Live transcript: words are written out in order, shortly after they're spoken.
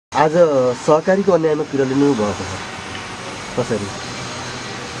आज सहकारीको अन्यायमा कुरा लिनु भएको छ कसरी?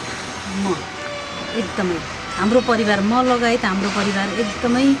 म एकदमै हाम्रो परिवार म लगायत हाम्रो परिवार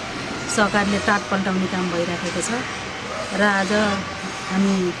एकदमै सहकारीले टाट पल्टाउने काम भइराखेको छ र आज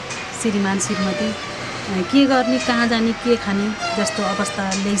हामी श्रीमान श्रीमती के गर्ने कहाँ जाने के खाने जस्तो अवस्था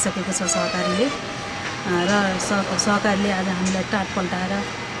ल्याइसकेको छ सहकारीले र सहकारीले आज हामीलाई टाट पल्टाएर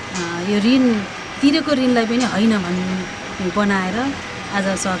यो ऋण तिरेको ऋणलाई पनि होइन भन्ने बनाएर आज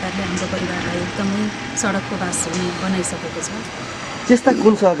सहकारीले हाम्रो परिवारलाई एकदमै सडकको बास बनाइसकेको छ। त्यस्ता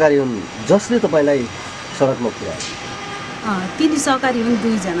कुन सहकारी हुन् जसले तपाईँलाई सडकमा पुर्याए? तिनी सहकारी हुन्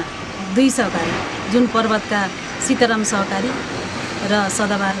दुई सहकारी, जुन पर्वतका सीताराम सहकारी र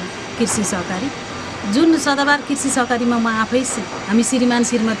सदाबार कृषि सहकारी। जुन सदाबार कृषि सहकारीमा म आफै हामी श्रीमान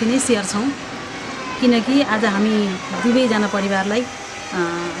श्रीमती नै सेयर छौँ, किनकि आज हामी दुवैजना परिवारलाई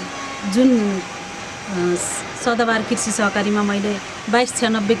जुन सदाबार कृषि सहकारीमा मैले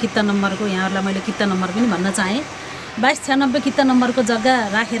 2296 किता नम्बरको यहाँहरूलाई मैले किता नम्बर पनि भन्न चाहेँ। 2296 किता नम्बरको जग्गा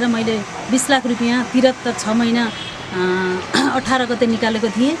राखेर मैले 20 लाख रुपियाँ 6 महिना 18 गते निकालेको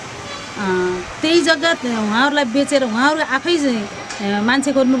थिएँ। त्यही जग्गा उहाँहरूलाई बेचेर उहाँहरू आफै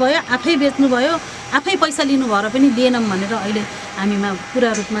मान्छे खोज्नुभयो, आफै बेच्नुभयो, आफै पैसा लिनुभयो र पनि लिएनौँ भनेर अहिले हामीमा पुरा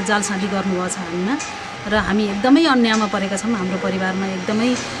रूपमा जालसाजी गर्नुभएको छ हामीमा र हामी एकदमै अन्यायमा परेका छौँ। हाम्रो परिवारमा एकदमै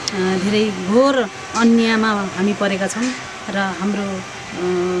धेरै घोर अन्यायमा हामी परेका छौँ र हाम्रो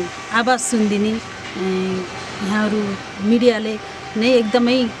आवाज सुनिदिने यहाँहरू मिडियाले नै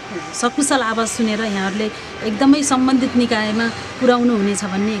एकदमै सकुशल आवाज सुनेर यहाँहरूले एकदमै सम्बन्धित निकायमा पुर्याउनु हुनेछ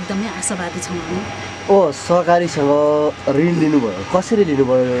भन्ने एकदमै आशावादी छौँ हामी। सहकारीसँग ऋण लिनुभयो, कसरी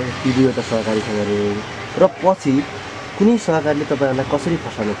लिनुभयो ती दुईवटा सहकारीसँग ऋण र पछि कुनै सहकारीले तपाईँहरूलाई कसरी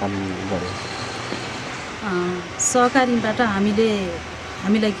फसाउने काम गर्यो? सहकारीबाट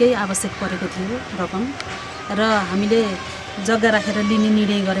हामीलाई केही आवश्यक परेको थियो रकम र हामीले जग्गा राखेर लिने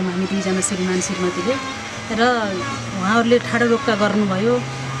निर्णय गऱ्यौँ हामी दुईजना श्रीमान श्रीमतीले र उहाँहरूले ठाडो रोक्का गर्नुभयो,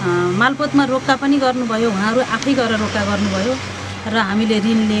 मालपोतमा रोक्का पनि गर्नुभयो, उहाँहरू आफै गएर रोक्का गर्नुभयो र हामीले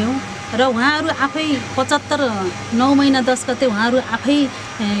ऋण लियौँ र उहाँहरू आफै 75 9 महिना 10 गते उहाँहरू आफै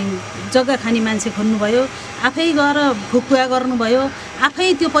जग्गा खाने मान्छे खोज्नुभयो, आफै गएर फुकुवा गर्नुभयो, आफै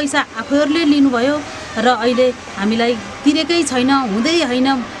त्यो पैसा आफैहरूले लिनुभयो र अहिले हामीलाई तिरेकै छैन, हुँदै होइन,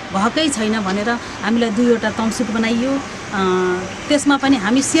 भएकै छैन भनेर हामीलाई दुईवटा तमसुक बनाइयो। त्यसमा पनि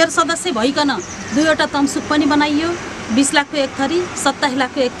हामी सेयर सदस्य भइकन दुईवटा तमसुक पनि बनाइयो। 20 लाखको एक थरी, 27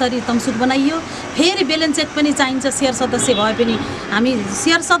 लाखको एक थरी तमसुक बनाइयो। फेरि ब्यालेन्स चेक पनि चाहिन्छ सेयर सदस्य भए पनि। हामी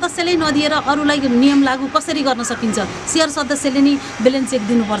सेयर सदस्यले नदिएर अरूलाई नियम लागू कसरी गर्न सकिन्छ? सेयर सदस्यले नै ब्यालेन्स चेक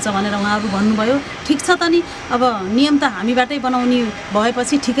दिनुपर्छ भनेर उहाँहरू भन्नुभयो। ठिक छ त नि, अब नियम त हामीबाटै बनाउने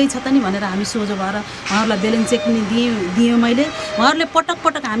भएपछि ठिकै छ त नि भनेर हामी सोझो भएर उहाँहरूलाई ब्यालेन्स चेक पनि दिएँ मैले। उहाँहरूले पटक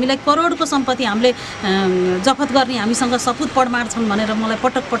पटक हामीलाई करोडको सम्पत्ति हामीले जफत गर्ने हामीसँग सपुत प्रमाण छन् भनेर मलाई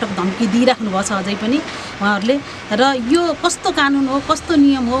पटक पटक धम्की दिइराख्नु भएको छ अझै पनि उहाँहरूले। र यो कस्तो कानुन हो, कस्तो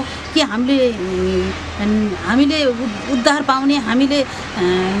नियम हो कि हामीले उद्धार पाउने, हामीले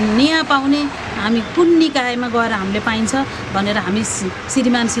न्याय पाउने, हामी कुन निकायमा गएर हामीले पाइन्छ भनेर हामी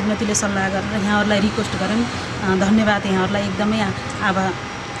श्रीमान श्रीमतीले सल्लाह गरेर यहाँहरूलाई रिक्वेस्ट गऱ्यौँ। धन्यवाद यहाँहरूलाई, एकदमै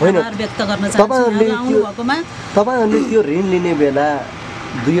आभार व्यक्त गर्न चाहन्छु आउनुभएकोमा। तपाईँहरूले त्यो ऋण लिने बेला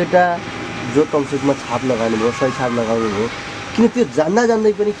दुईवटा जो तमसुकमा छाप लगाउनु भयो, सही छाप लगाउनु भयो, किन त्यो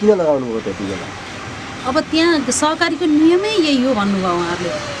जान्दै पनि किन लगाउनु भयो त्यति बेला? अब त्यहाँ सहकारीको नियमै यही हो भन्नुभयो उहाँहरूले।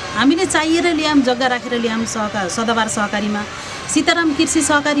 हामीले चाहिएर ल्यायौँ, जग्गा राखेर ल्यायौँ सदाबार सहकारीमा। सीताराम कृषि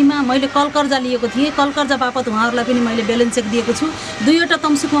सहकारीमा मैले कल कर्जा लिएको थिएँ, कल कर्जा बापत उहाँहरूलाई पनि मैले ब्यालेन्स चेक दिएको छु। दुईवटा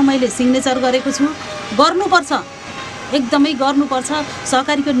तमसुकमा मैले सिग्नेचर गरेको छु। गर्नुपर्छ, एकदमै गर्नुपर्छ।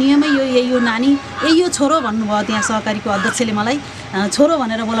 सहकारीको नियमै यही हो नानी, यही हो छोरो भन्नुभयो त्यहाँ सहकारीको अध्यक्षले मलाई। छोरो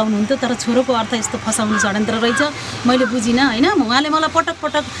भनेर बोलाउनुहुन्थ्यो, तर छोरोको अर्थ यस्तो फसाउने षड्यन्त्र रहेछ मैले बुझिनँ होइन। उहाँले मलाई पटक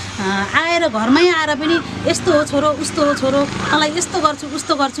पटक आएर घरमै आएर पनि यस्तो हो छोरो, उस्तो हो छोरो, मलाई यस्तो गर्छु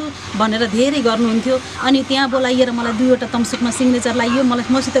उस्तो गर्छु भनेर धेरै गर्नुहुन्थ्यो। अनि त्यहाँ बोलाइएर मलाई दुईवटा तमसुकमा सिग्नेचर लगाइयो।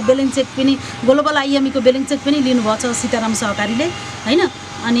 मलाई मसित ब्यालेन्स चेक पनि, ग्लोबल आइएमईको ब्यालेन्स चेक पनि लिनुभएको छ सीताराम सहकारीले होइन।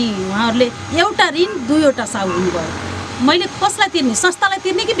 अनि उहाँहरूले एउटा ऋण दुईवटा साउ हुनुभयो। मैले कसलाई तिर्ने? संस्थालाई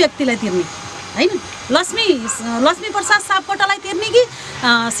तिर्ने कि व्यक्तिलाई तिर्ने होइन? लक्ष्मी प्रसाद सापकोटालाई तिर्ने कि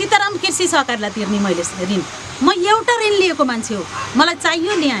सीताराम कृषि सहकारीलाई तिर्ने मैले ऋण? म एउटा ऋण लिएको मान्छे हो, मलाई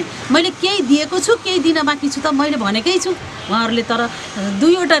चाहियो ल्याएँ। मैले केही दिएको छु, केही दिन बाँकी छु त मैले भनेकै छु। उहाँहरूले तर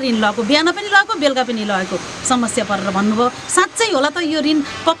दुईवटा ऋण लगेको, बिहान पनि लगेको, बेलुका पनि लगेको समस्या परेर भन्नुभयो। साँच्चै होला त यो ऋण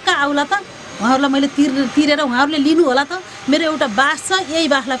पक्का आउला त? उहाँहरूलाई मैले तिरेर उहाँहरूले लिनु होला त? मेरो एउटा बास छ, यही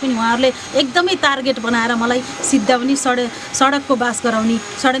बासलाई पनि उहाँहरूले एकदमै टार्गेट बनाएर मलाई सिद्धाउने, सडकको बास गराउने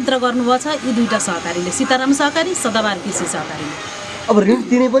षड्यन्त्र गर्नुभएको छ यी दुईवटा सहकारीले, सीताराम सहकारी, सदाबार कृषि सहकारीले। अब ऋण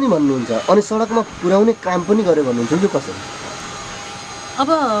तिर्ने पनि भन्नुहुन्छ अनि सडकमा पुर्याउने काम पनि गर्यो भन्नुहुन्छ, यो कसरी? अब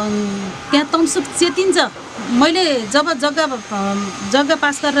त्यहाँ तमसुक चेतिन्छ। मैले जब जग्गा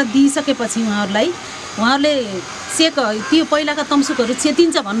पास गरेर दिइसकेपछि उहाँहरूले चेक त्यो पहिलाका तमसुकहरू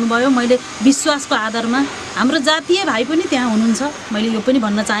चेतिन्छ भन्नुभयो। मैले विश्वासको आधारमा हाम्रो जातीय भाइ पनि त्यहाँ हुनुहुन्छ, मैले यो पनि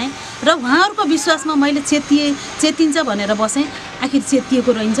भन्न चाहेँ र उहाँहरूको विश्वासमा मैले चेतिन्छ भनेर बसेँ। आखिर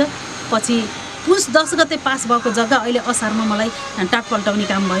चेतिएको रहन्छ। पछि पुस 10 गते पास भएको जग्गा अहिले असारमा मलाई टाट पल्टाउने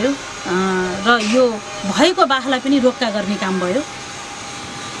काम भयो र यो भएको बाखलाई पनि रोक्का गर्ने काम भयो।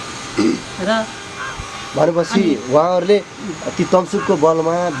 र भनेपछि उहाँहरूले ती तमसुकको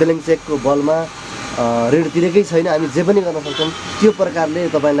बलमा बेलेङचेकको बलमा ऋण तिरेकै छैन, हामी जे पनि गर्न सक्छौँ त्यो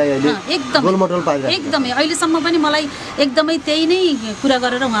प्रकारले तपाईँलाई अहिले गोलमटोल पाइरहेको एकदमै अहिलेसम्म पनि मलाई एकदमै त्यही नै कुरा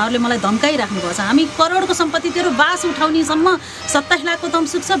गरेर उहाँहरूले मलाई धम्काइराख्नु भएको छ। हामी करोडको सम्पत्ति तेरो बास उठाउनेसम्म 27 लाखको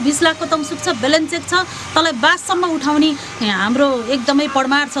तमसुक छ, 20 लाखको तमसुक छ, बेलेन्चेक छ, तँलाई बाससम्म उठाउने हाम्रो एकदमै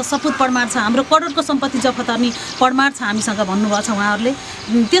पडमाड छ, सपुत पडमाड छ, हाम्रो करोडको सम्पत्ति जफत गर्ने पडमाड छ हामीसँग भन्नुभएको छ उहाँहरूले।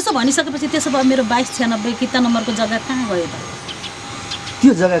 त्यसो भनिसकेपछि त्यसो भए मेरो 2296 किता नम्बरको जग्गा कहाँ गयो त?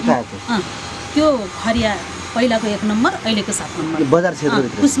 त्यो जग्गा कहाँ थियो? त्यो खरिया पहिलाको 1 नम्बर, अहिलेको 7 नम्बर बजार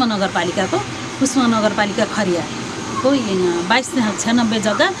क्षेत्रभित्र पुष्मा नगरपालिका खरियाको 2296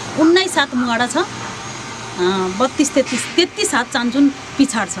 जग्गा 19/7 मुगाडा छ। 32-33 हात चान्चुन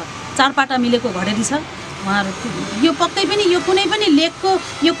पिछाड छ। 4 पाटा मिलेको घडेरी छ। उहाँहरू यो पक्कै पनि यो कुनै पनि लेकको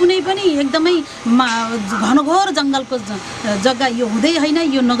यो कुनै पनि एकदमै घनघोर जङ्गलको जग्गा यो हुँदै होइन।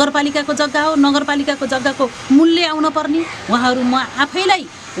 यो नगरपालिकाको जग्गा हो। नगरपालिकाको जग्गाको मूल्य आउन पर्ने।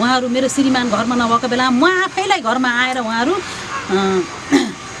 उहाँहरू मेरो श्रीमान घरमा नभएको बेला म आफैलाई घरमा आएर उहाँहरू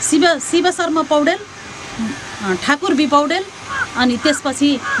शिव शर्मा पौडेल, ठाकुर बी पौडेल अनि त्यसपछि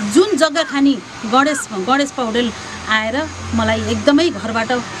जुन जग्गा खानी गणेश पौडेल आएर मलाई एकदमै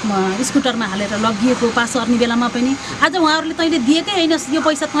घरबाट स्कुटरमा हालेर लगिएको पास गर्ने बेलामा पनि आज उहाँहरूले तैँले दिएकै होइन यो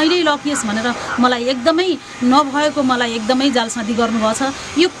पैसा तैँले लगिएस् भनेर मलाई एकदमै नभएको मलाई एकदमै जालसादी गर्नुभएको छ।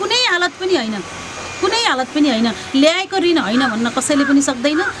 यो कुनै हालत पनि होइन ल्याएको ऋण होइन भन्न कसैले पनि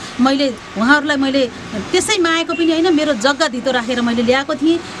सक्दैन। उहाँहरूलाई मैले त्यसै मागेको पनि होइन। मेरो जग्गा धितो राखेर मैले ल्याएको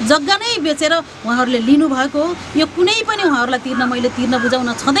थिएँ। जग्गा नै बेचेर उहाँहरूले लिनुभएको हो। यो कुनै पनि उहाँहरूलाई तिर्न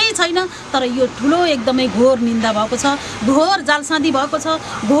बुझाउन छँदै छैन। तर यो ठुलो एकदमै घोर निन्दा भएको छ, घोर जालसादी भएको छ,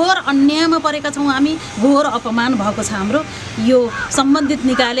 घोर अन्यायमा परेका छौँ हामी, घोर अपमान भएको छ हाम्रो। यो सम्बन्धित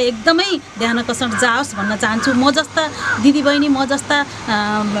निकायले एकदमै ध्यान आकर्षण जाओस् भन्न चाहन्छु। म जस्ता दिदीबहिनी, म जस्ता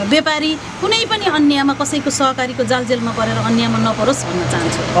व्यापारी कुनै पनि अन्यायमा कसैको सहकारीको जालजेलमा परेर अन्यायमा नपरोस् भन्न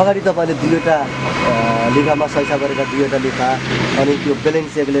चाहन्छु। अगाडि तपाईँले 2वटा लेखामा सैसा गरेका 2वटा लेखा अनि त्यो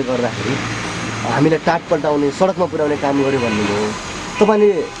बेलेन्चेकले गर्दाखेरि हामीलाई टाट पल्टाउने सडकमा पुर्याउने काम गर्यो भन्नुभयो। तपाईँले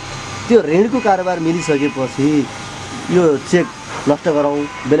त्यो ऋणको कारोबार मिलिसकेपछि यो चेक नष्ट गरौँ,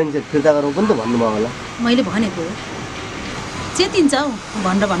 बेलेन्चेक फिर्ता गरौँ पनि त भन्नुभयो होला। मैले भनेको चेतिन्छ हौ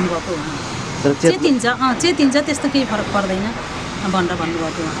भनेर भन्नुभएको। चेतिन्छ त्यस्तो केही फरक पर्दैन भनेर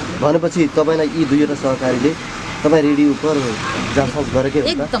भन्नुभएको उहाँले। भनेपछि तपाईँलाई यी 2वटा सहकारीले तपाईँ रेडियो उपर जाँच गरेकै हो?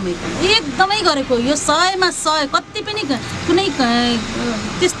 एकदमै गरेको। यो 100मा 100 कति पनि कुनै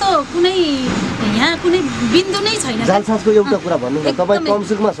त्यस्तो कुनै यहाँ कुनै बिन्दु नै छैन। जालसाजको एउटा कुरा भन्नु न, तपाईँ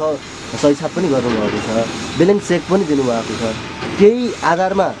तमसुकमा सहीसाथ पनि गर्नुभएको छ, बेलेन्चेक पनि दिनुभएको छ। केही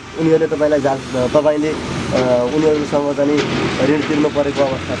आधारमा उनीहरूले तपाईँले उनीहरूसँग चाहिँ ऋण तिर्नु परेको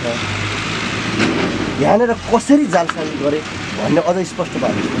अवस्था छ। यहाँनिर कसरी जालसाजी गरे भन्ने अझ स्पष्ट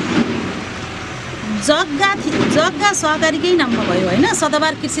पार्नु। जग्गा सहकारीकै नाममा भयो होइन।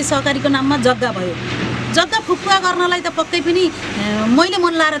 सदाबार कृषि सहकारीको नाममा जग्गा भयो। जग्गा फुकुवा गर्नलाई त पक्कै पनि मैले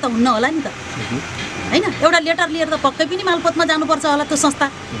मन लाएर त हुन्न होला नि त होइन। एउटा लेटर लिएर त पक्कै पनि मालपोतमा जानुपर्छ होला। त्यो संस्था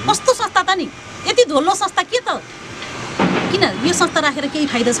कस्तो संस्था त नि? यति धोल्लो संस्था के त? किन यो संस्था राखेर केही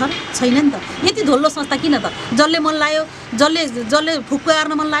फाइदा छैन नि त? यति धोल्लो संस्था किन त? जसले मन लायो, जसले फुकुवा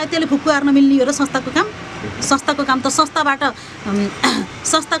गर्न मन लाग्यो त्यसले फुकुवा गर्न मिल्ने हो र संस्थाको काम? संस्थाको काम त संस्थाबाट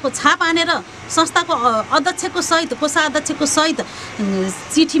संस्थाको छाप हानेर संस्थाको अध्यक्षको सहित कोषाध्यक्षको सहित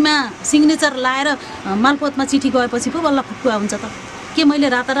चिठीमा सिग्नेचर लाएर मालपोतमा चिठी गएपछि पो बल्ल फुकुवा हुन्छ त? के मैले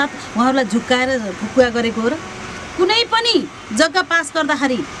रातारात उहाँहरूलाई झुक्काएर फुकुवा गरेको हो र? कुनै पनि जग्गा पास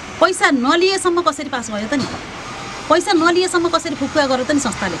गर्दाखेरि पैसा नलिएसम्म कसरी पास भयो त नि? पैसा नलिएसम्म कसरी फुकुवा गर्यो त नि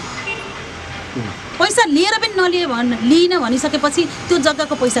संस्थाले? पैसा लिएर पनि लिइन भनिसकेपछि त्यो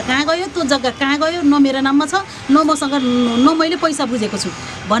जग्गाको पैसा कहाँ गयो? त्यो जग्गा कहाँ गयो? न मेरो नाममा छ, न मसँग, न मैले पैसा बुझेको छु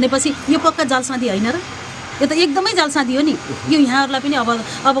भनेपछि यो पक्का जालसादी होइन र? यो त एकदमै जालसादी हो नि। यो यहाँहरूलाई पनि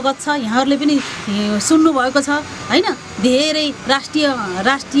अवगत छ, यहाँहरूले पनि सुन्नुभएको छ होइन। धेरै राष्ट्रिय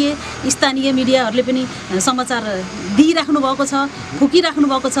स्थानीय मिडियाहरूले पनि समाचार दिइराख्नु भएको छ, फुकिराख्नु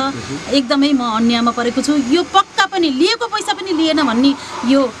भएको छ। एकदमै म अन्यायमा परेको छु। यो पक्का पनि लिएको पैसा पनि लिएन भन्ने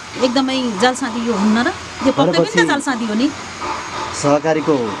यो एकदमै जालसादी यो हुन्न र? यो पक्कै पनि त जालसादी हो नि।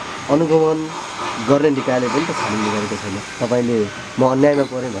 सहकारीको अनुगमन गर्ने निकायले पनि त छानबिन गरेको छैन। तपाईँले म अन्यायमा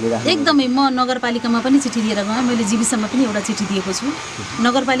परेँ भनिराख्नु एकदमै म नगरपालिकामा पनि चिठी लिएर गएँ, मैले जीविसमा पनि एउटा चिठी दिएको छु,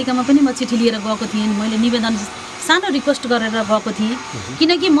 नगरपालिकामा पनि म चिठी लिएर गएको थिएँ, मैले निवेदन सानो रिक्वेस्ट गरेर गएको थिएँ,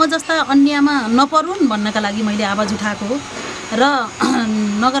 किनकि म जस्ता अन्यायमा नपरुन् भन्नका लागि मैले आवाज उठाएको हो र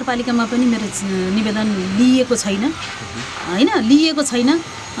नगरपालिकामा पनि मेरो निवेदन लिएको छैन होइन, लिएको छैन।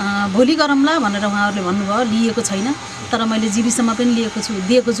 भोलि गरौँला भनेर उहाँहरूले भन्नुभयो, लिएको छैन। तर मैले जीविसमा पनि दिएको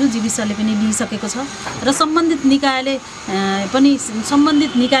छु, जीविसले पनि लिइसकेको छ र सम्बन्धित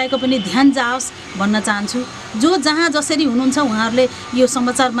निकायको पनि ध्यान जाओस् भन्न चाहन्छु। जो जहाँ जसरी हुनुहुन्छ उहाँहरूले यो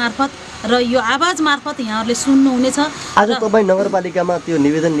समाचार मार्फत र यो आवाज मार्फत यहाँहरूले सुन्नुहुनेछ। आज तपाईँ नगरपालिकामा त्यो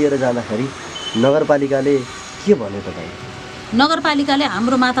निवेदन लिएर जाँदाखेरि नगरपालिकाले के भन्यो तपाईँ? नगरपालिकाले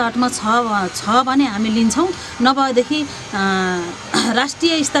हाम्रो माथाहटमा छ भने हामी लिन्छौँ, नभएदेखि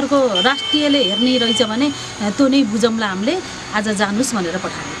राष्ट्रिय स्तरको राष्ट्रियले हेर्ने रहेछ भने त्यो नै बुझौँला, हामीले आज जानुस् भनेर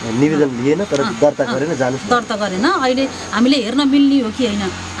पठायो। निवेदन लिएन तर दर्ता गरेन, जानुस् दर्ता गरेन। अहिले हामीले हेर्न मिल्ने हो कि होइन,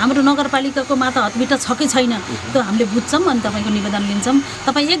 हाम्रो नगरपालिकाको माथाहटभित्र छ कि छैन त्यो हामीले बुझ्छौँ अनि तपाईँको निवेदन लिन्छौँ।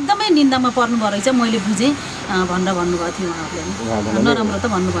 तपाईँ एकदमै निन्दामा पर्नुभयो रहेछ, मैले बुझेँ भनेर भन्नुभएको थियो उहाँहरूले। नराम्रो त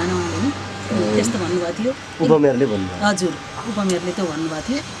भन्नु भएन उहाँले नि, त्यस्तो भन्नुभएको थियो उपमेयरले भन्नुभयो। हजुर, उपमेयरले त्यो भन्नुभएको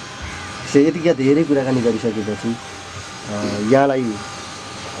थियो। यतिका धेरै कुराकानी गरिसकेपछि यहाँलाई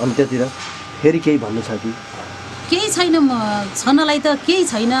अन्त्यतिर फेरि केही भन्नु छ कि? केही छैन, म छनलाई त केही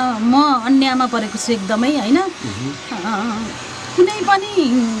छैन। म अन्यायमा परेको छु एकदमै होइन। कुनै पनि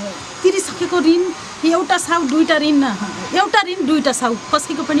तिरिसकेको ऋण एउटा साउ दुईवटा ऋण, एउटा ऋण दुईवटा साउ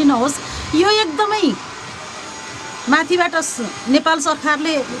कसैको पनि नहोस्। यो एकदमै माथिबाट नेपाल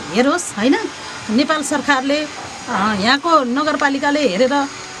सरकारले हेरोस् होइन, नेपाल सरकारले यहाँको नगरपालिकाले हेरेर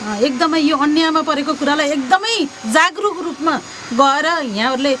एकदमै यो अन्यायमा परेको कुरालाई एकदमै जागरुक रूपमा गएर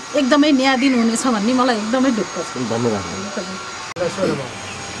यहाँहरूले एकदमै न्याय दिनुहुनेछ भन्ने मलाई एकदमै ढुक्क छ। धन्यवाद।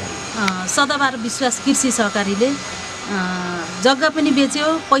 सदाबार विश्वास कृषि सहकारीले जग्गा पनि बेच्यो,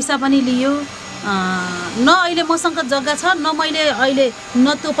 पैसा पनि लियो। न अहिले मसँग जग्गा छ, न मैले अहिले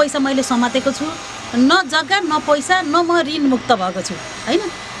न त्यो पैसा मैले समातेको छु, न जग्गा न पैसा, न म ऋण मुक्त भएको छु होइन।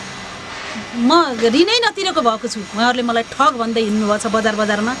 म ऋणै नतिरेको भएको छु। उहाँहरूले मलाई ठग भन्दै हिँड्नुभएको छ,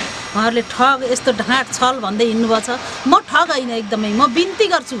 बजारमा उहाँहरूले ठग यस्तो ढाँट छल भन्दै हिँड्नुभएको छ। म ठग होइन एकदमै। म बिन्ती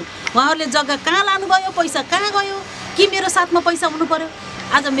गर्छु, उहाँहरूले जग्गा कहाँ लानुभयो, पैसा कहाँ गयो, कि मेरो साथमा पैसा हुनु पर्यो?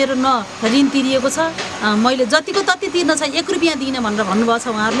 आज मेरो न ऋण तिरिएको छ, मैले जतिको तति तिर्न छ 1 रुपियाँ दिइनँ भनेर भन्नुभएको छ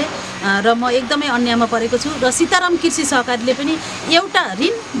उहाँहरूले र म एकदमै अन्यायमा परेको छु। र सीताराम कृषि सहकारीले पनि एउटा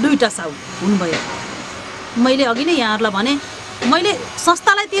ऋण दुईवटा साउ हुनुभयो। मैले अघि नै यहाँहरूलाई भने मैले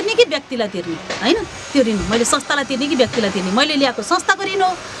संस्थालाई तिर्ने कि व्यक्तिलाई तिर्ने होइन, त्यो ऋण मैले संस्थालाई तिर्ने कि व्यक्तिलाई तिर्ने? मैले ल्याएको संस्थाको ऋण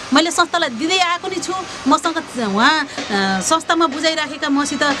हो, मैले संस्थालाई दिँदै आएको नि छु। मसँग उहाँ संस्थामा बुझाइराखेका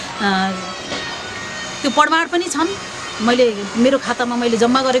मसित त्यो प्रमाण पनि छन्, मैले मेरो खातामा मैले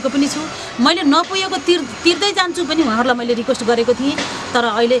जम्मा गरेको पनि छु। मैले नपुगेको तिर्दै जान्छु पनि उहाँहरूलाई मैले रिक्वेस्ट गरेको थिएँ।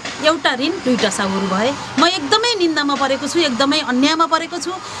 तर अहिले एउटा ऋण दुईवटा साउहरू भए। म एकदमै निन्दामा परेको छु, एकदमै अन्यायमा परेको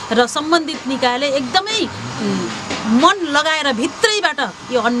छु र सम्बन्धित निकायले एकदमै मन लगाएर भित्रैबाट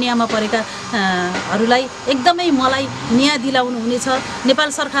यो अन्यायमा परेका हरूलाई एकदमै मलाई न्याय दिलाउनु हुनेछ, नेपाल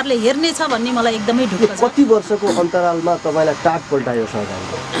सरकारले हेर्नेछ भन्ने मलाई एकदमै ढुक्क छ। कति वर्षको अन्तरालमा तपाईँलाई टाट पल्टायो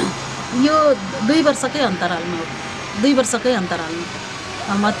सरकारले? यो 2 वर्षकै अन्तरालमा हो, 2 वर्षकै अन्तरालमा।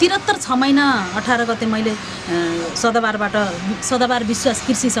 73 6 महिना 18 गते मैले सदाबार विश्वास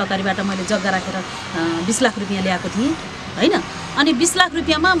कृषि सहकारीबाट मैले जग्गा राखेर 20 लाख रुपियाँ ल्याएको थिएँ होइन। अनि 20 लाख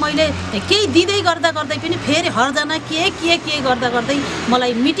रुपियाँमा मैले केही दिँदै गर्दै पनि फेरि हरजना के गर्दै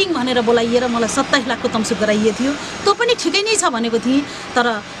मलाई मिटिङ भनेर बोलाइएर मलाई 27 लाखको तम्सुक गराइएको थियो। त्यो पनि ठिकै नै छ भनेको थिएँ। तर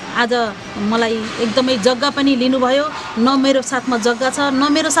आज मलाई एकदमै जग्गा पनि लिनुभयो, न मेरो साथमा जग्गा छ, न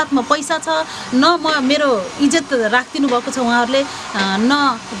मेरो साथमा पैसा छ, न मेरो इज्जत राखिदिनु भएको छ उहाँहरूले, न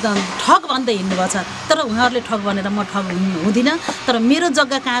ठग भन्दै हिँड्नुभएको छ। तर उहाँहरूले ठग भनेर म ठग हुँदिनँ। तर मेरो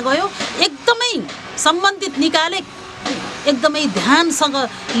जग्गा कहाँ गयो एकदमै सम्बन्धित निकायले एकदमै ध्यानसँग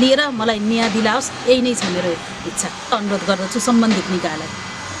लिएर मलाई न्याय दिलाओस्, यही नै छ मेरो इच्छा। अनुरोध गर्दछु सम्बन्धित निकायलाई।